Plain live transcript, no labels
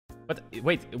But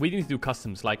wait, we need to do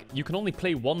customs. Like, you can only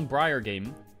play one Briar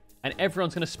game, and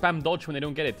everyone's gonna spam dodge when they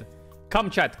don't get it. Come,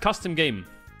 chat. Custom game.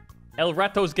 El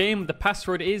Rato's game. The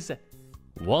password is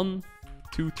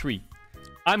 123.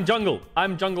 I'm jungle.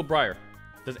 I'm jungle Briar.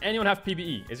 Does anyone have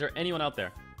PBE? Is there anyone out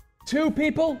there? 2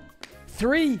 people?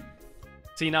 3?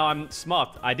 See, now I'm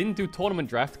smart. I didn't do tournament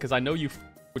draft because I know you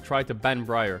would try to ban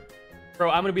Briar. Bro,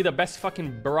 I'm gonna be the best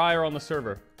fucking Briar on the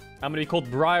server. I'm gonna be called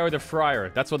Briar the Friar.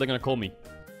 That's what they're gonna call me.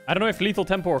 I don't know if Lethal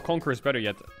Tempo or Conqueror is better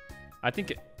yet. I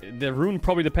think the rune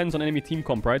probably depends on enemy team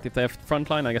comp, right? If they have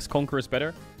frontline, I guess Conqueror is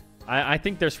better. I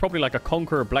think there's probably like a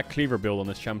Conqueror Black Cleaver build on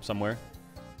this champ somewhere.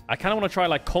 I kind of want to try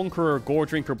like Conqueror, Gore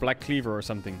Drinker, Black Cleaver or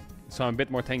something. So I'm a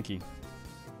bit more tanky.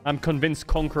 I'm convinced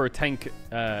Conqueror tank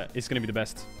is going to be the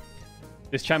best.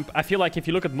 This champ, I feel like if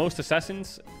you look at most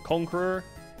assassins, Conqueror,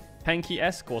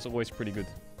 tanky-esque was always pretty good.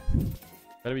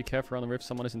 Better be careful around the rift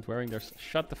someone isn't wearing theirs.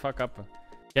 Shut the fuck up.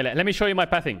 Yeah, let me show you my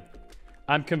pathing.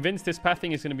 I'm convinced this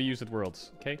pathing is going to be used at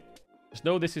Worlds, okay? Just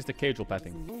know this is the Caedrel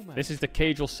pathing. This is the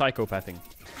Caedrel Psycho pathing.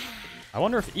 I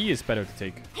wonder if E is better to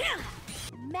take.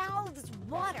 Mouths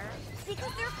water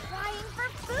because they're crying for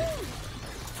food.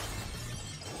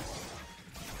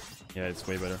 Yeah, it's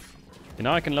way better. Okay,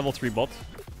 now I can level 3 bot.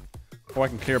 Or I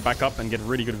can clear back up and get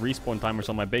really good respawn timers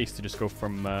on my base to just go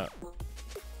from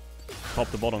top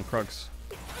to bottom Krugs.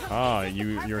 Ah,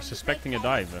 you're suspecting a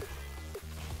dive.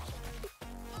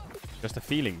 Just a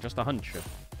feeling, just a hunch.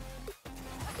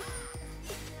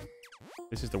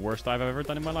 This is the worst dive I've ever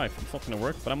done in my life. It's not gonna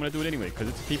work, but I'm gonna do it anyway, because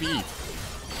it's a PvE. You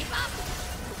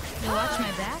watch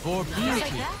my back? For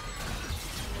beauty.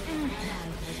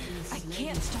 I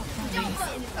can't stop running.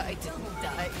 I didn't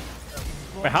die.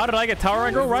 Wait, how did I get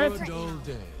tower aggro, right?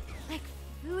 Like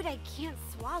food I can't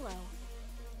swallow.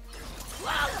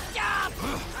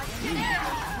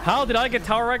 How did I get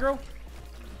tower aggro?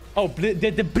 Oh,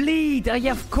 the bleed!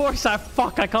 Yeah, of course.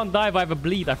 Fuck, I can't dive. I have a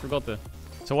bleed. I forgot the...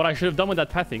 So what I should have done with that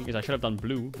pathing is I should have done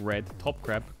blue, red, top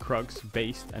crab, Krugs,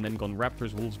 based, and then gone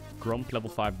Raptors, Wolves, Grump, level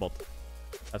 5 bot.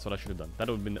 That's what I should have done. That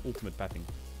would have been the ultimate pathing.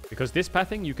 Because this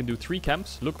pathing, you can do 3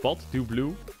 camps, look bot, do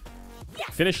blue,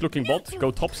 finish looking bot, go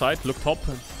top side, look top.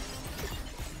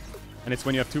 And it's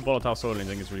when you have 2 volatile solo lanes,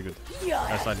 I think it's really good.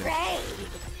 That's I did.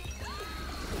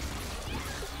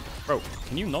 Bro,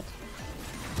 can you not?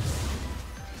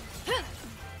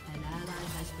 An ally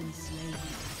has been slain.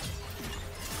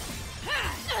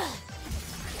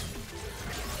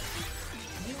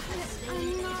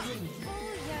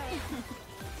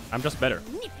 I'm just better.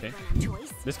 Okay.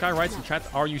 This guy writes in chat,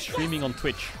 are you streaming on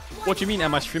Twitch? What do you mean,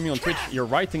 am I streaming on Twitch? You're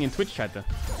writing in Twitch chat.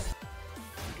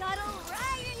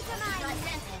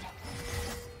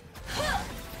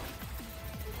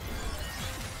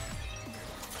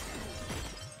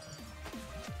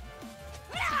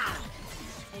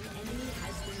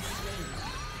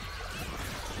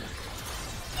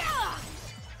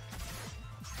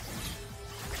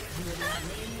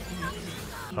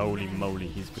 Holy moly,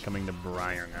 he's becoming the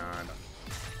Briar god.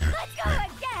 Let's go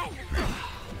again!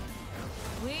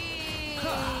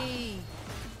 Wee!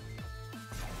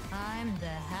 I'm the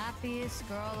happiest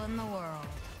girl in the world.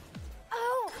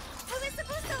 Oh, I was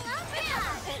supposed to love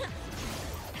that!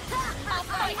 I'll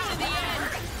fight to the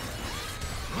end!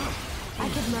 I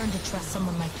could learn to trust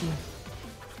someone like you.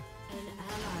 An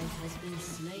ally has been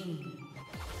slain.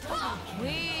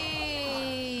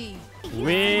 Wee!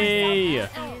 Wee!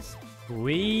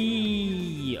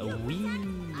 Wee!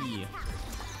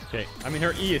 Okay, I mean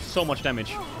her E is so much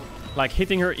damage. Like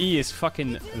hitting her E is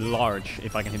fucking large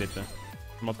if I can hit it.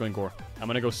 I'm not going Gore. I'm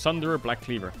gonna go Sunderer, Black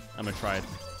Cleaver. I'm gonna try it.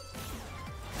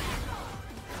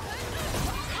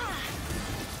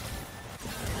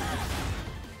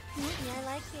 I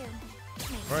like you.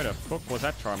 Where the fuck was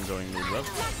that charm going, Love?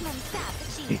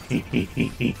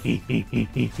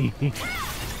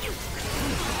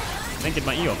 Then get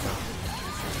my E off.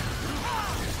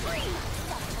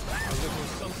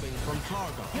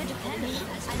 You're dependent.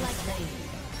 I like that.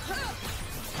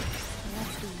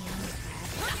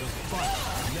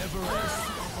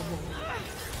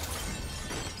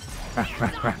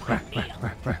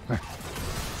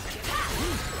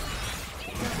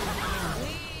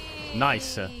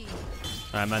 Nice.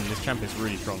 Man, this champ is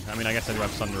really strong. I mean, I guess I do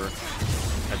have Thunder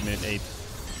at minute 8.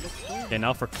 Okay,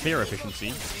 now for clear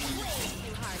efficiency.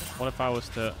 What if I was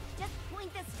to... Just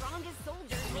point the strongest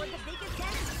soldier toward the biggest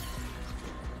enemy.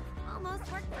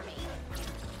 Almost worked for me.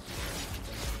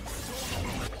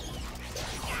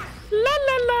 La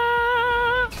la la!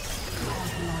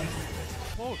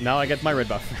 Now I get my red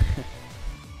buff.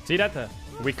 See that?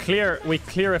 We clear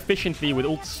efficiently with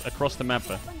ults across the map.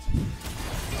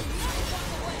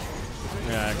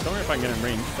 Yeah, I don't know if I can get in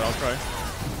range, but I'll try.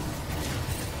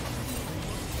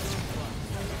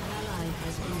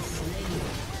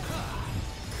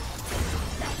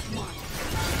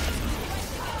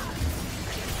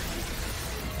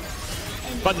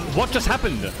 But what just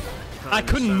happened? I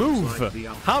couldn't move.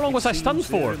 How long was I stunned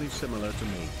for?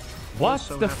 What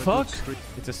the fuck?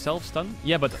 It's a self-stun?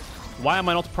 Yeah, but why am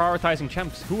I not prioritizing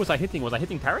champs? Who was I hitting? Was I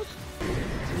hitting Parrot?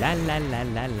 La la la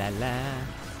la la la.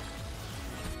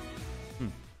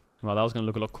 Well, that was gonna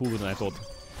look a lot cooler than I thought.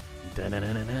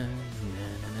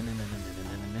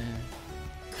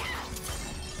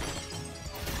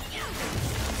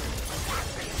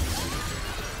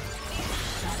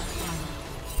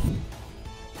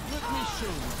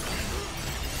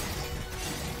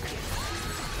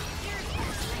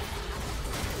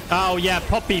 Oh yeah,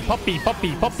 Poppy.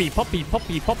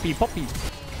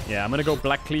 Yeah, I'm gonna go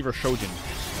Black Cleaver Shojin.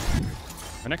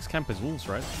 Our next camp is Wolves,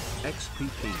 right?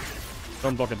 XPP.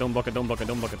 Don't block it, don't block it, don't block it,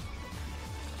 don't block it.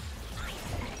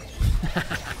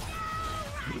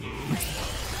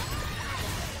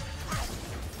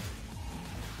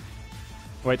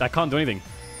 Wait, I can't do anything.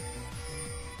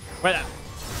 Wait.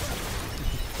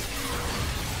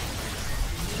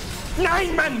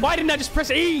 Nine, man! Why didn't I just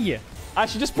press E? I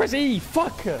should just press E.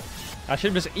 Fuck. I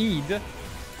should have just E'd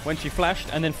when she flashed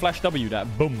and then flash W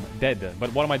that. Boom. Dead.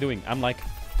 But what am I doing? I'm like...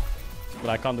 But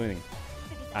I can't do anything.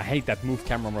 I hate that move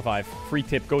camera revive. Free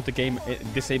tip. Go to game.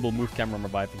 Disable move camera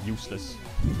revive. Useless.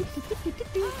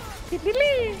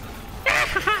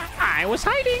 I was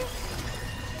hiding.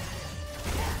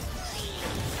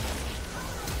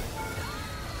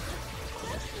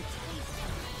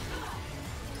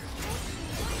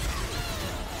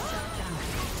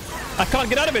 I can't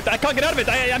get out of it. I can't get out of it.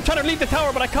 I'm trying to leave the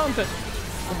tower, but I can't.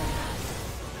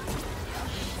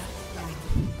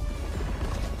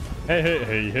 Hey, hey,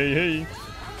 hey, hey, hey.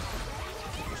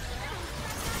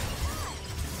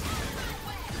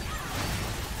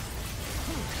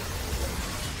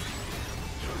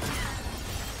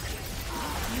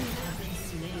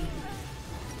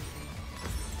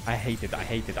 I hate it. I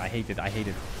hate it. I hate it. I hate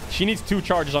it. She needs 2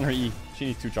 charges on her E. She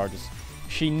needs 2 charges.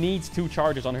 She needs 2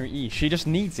 charges on her E. She just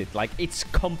needs it. Like, it's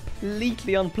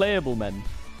completely unplayable, man.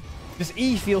 This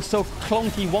E feels so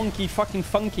clunky, wonky, fucking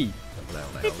funky.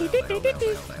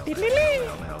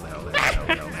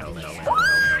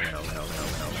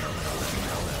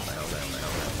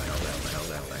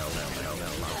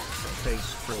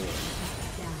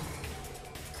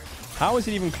 How is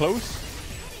it even close?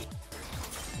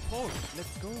 Oh,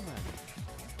 let's go, man.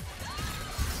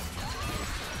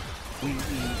 We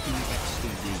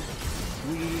EXTD.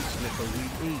 We Slipper, we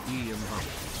ED and Hump.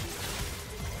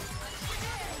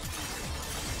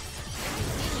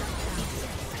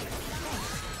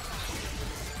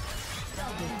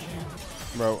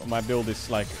 Bro, my build is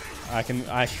like...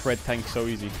 I shred tank so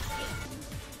easy.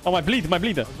 Oh, my bleed, my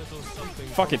bleeder.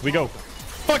 Fuck it, we go.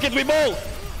 Fuck it, we ball!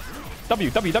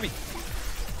 W.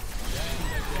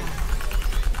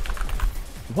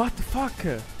 What the fuck?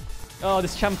 Oh,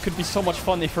 this champ could be so much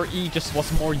fun if her E just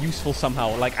was more useful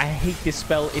somehow. Like, I hate this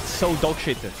spell. It's so dog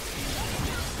shit.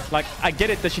 Like, I get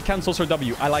it that she cancels her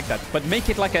W. I like that. But make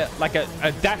it like a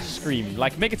dash scream.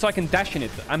 Like, make it so I can dash in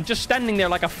it. I'm just standing there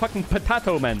like a fucking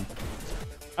potato, man.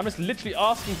 I'm just literally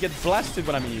asking to get blasted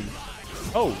when I'm E.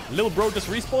 Oh, little bro just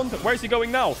respawned? Where is he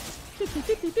going now?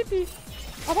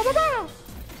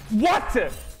 What?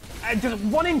 Just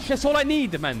 1 inch. That's all I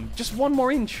need, man. Just 1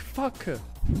 more inch. Fuck.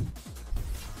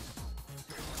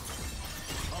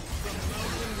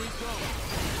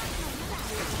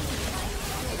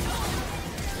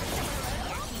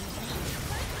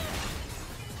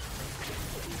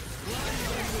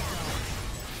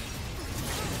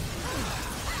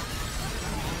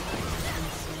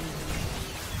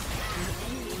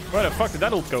 Where the fuck did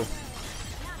that ult go?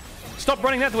 Stop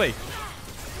running that way!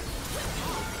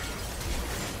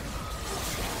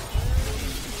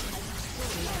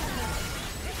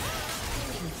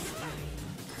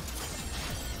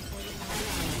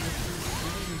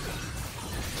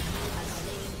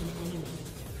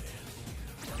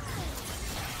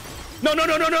 No! No.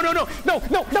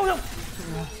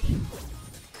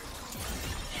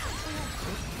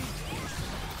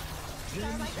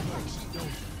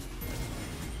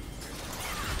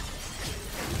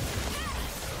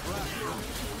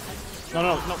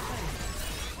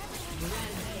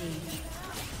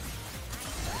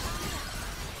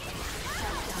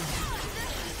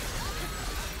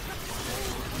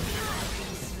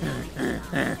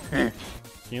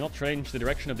 Can you not change the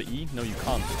direction of the E? No, you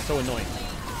can't. It's so annoying.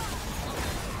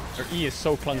 Her E is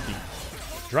so clunky.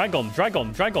 Dragon.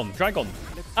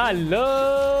 I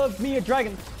love me a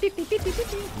dragon.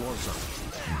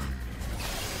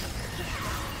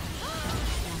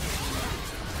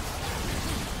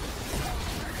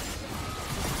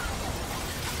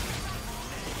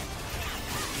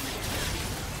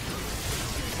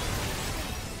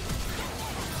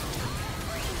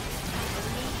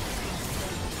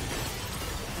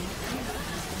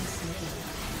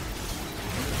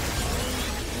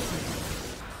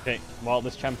 Okay, well,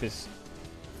 this champ is...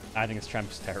 I think this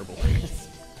champ is terrible.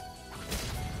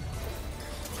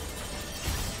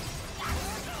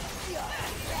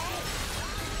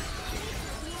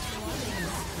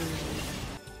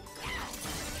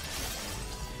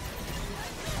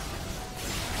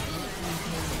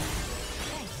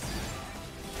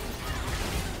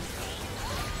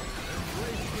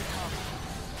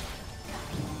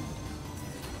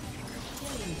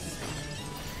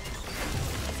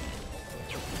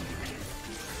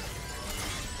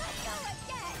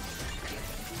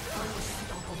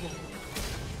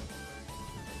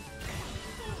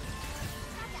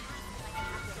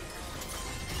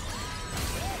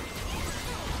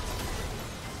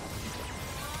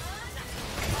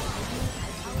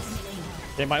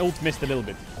 Okay, my ult missed a little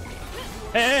bit.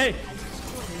 Hey!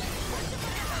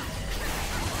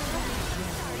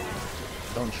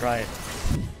 Don't try it.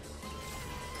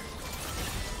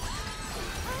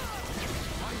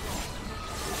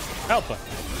 Alpha.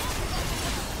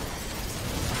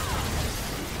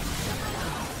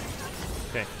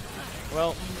 Okay.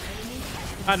 Well,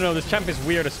 I don't know. This champ is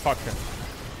weird as fuck.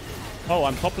 Oh,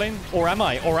 I'm top lane? Or am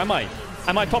I? Or am I?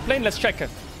 Am I top lane? Let's check.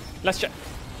 Let's check.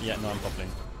 Yeah, no, I'm top lane.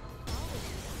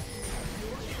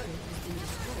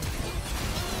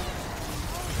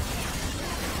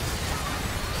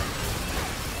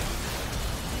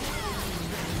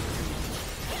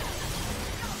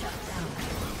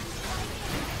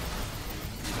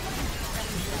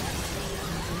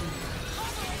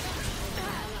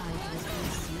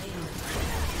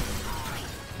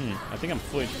 I think I'm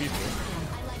full HP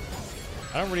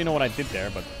still. I don't really know what I did there,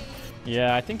 but...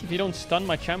 Yeah, I think if you don't stun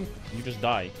my champ, you just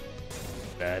die.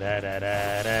 No.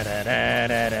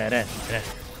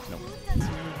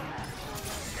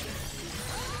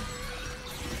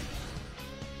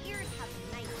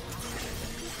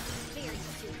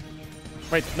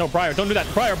 Wait, no, Briar, don't do that.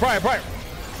 Briar, Briar, Briar!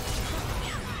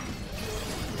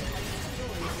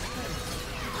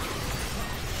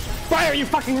 Briar, you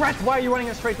fucking rat! Why are you running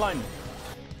in a straight line?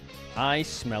 I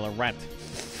smell a rat.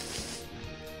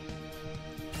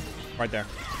 Right there.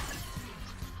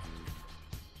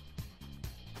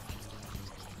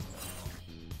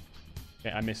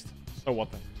 Okay, I missed. So what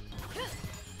then?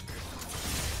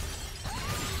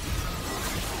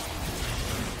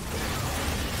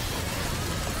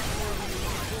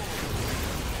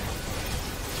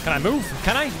 Can I move?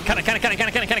 Can I? Can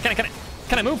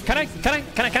I move? Can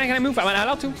I move? Am I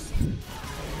allowed to?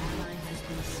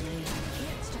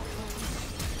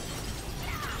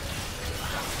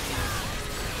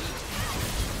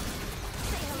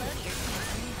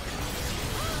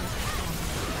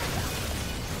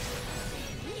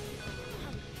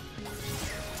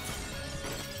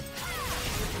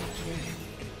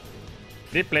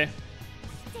 Replay.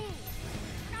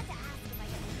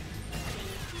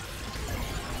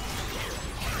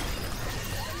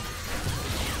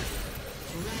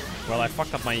 Well, I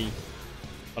fucked up my...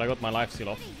 But I got my life steal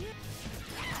off.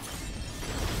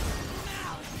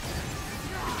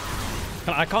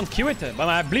 I can't Q it, but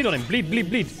I bleed on him. Bleed, bleed,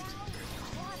 bleed.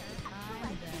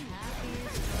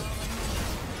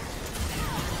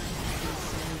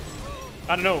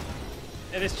 I don't know.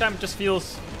 This champ just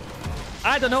feels...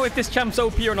 I don't know if this champ's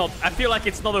OP or not. I feel like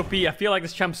it's not OP. I feel like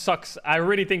this champ sucks. I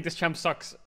really think this champ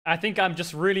sucks. I think I'm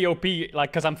just really OP,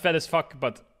 like, because I'm fed as fuck,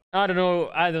 but... I don't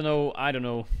know. I don't know. I don't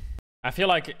know. I feel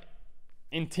like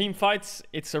in team fights,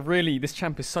 it's a really... This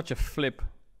champ is such a flip,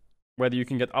 whether you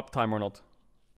can get uptime or not.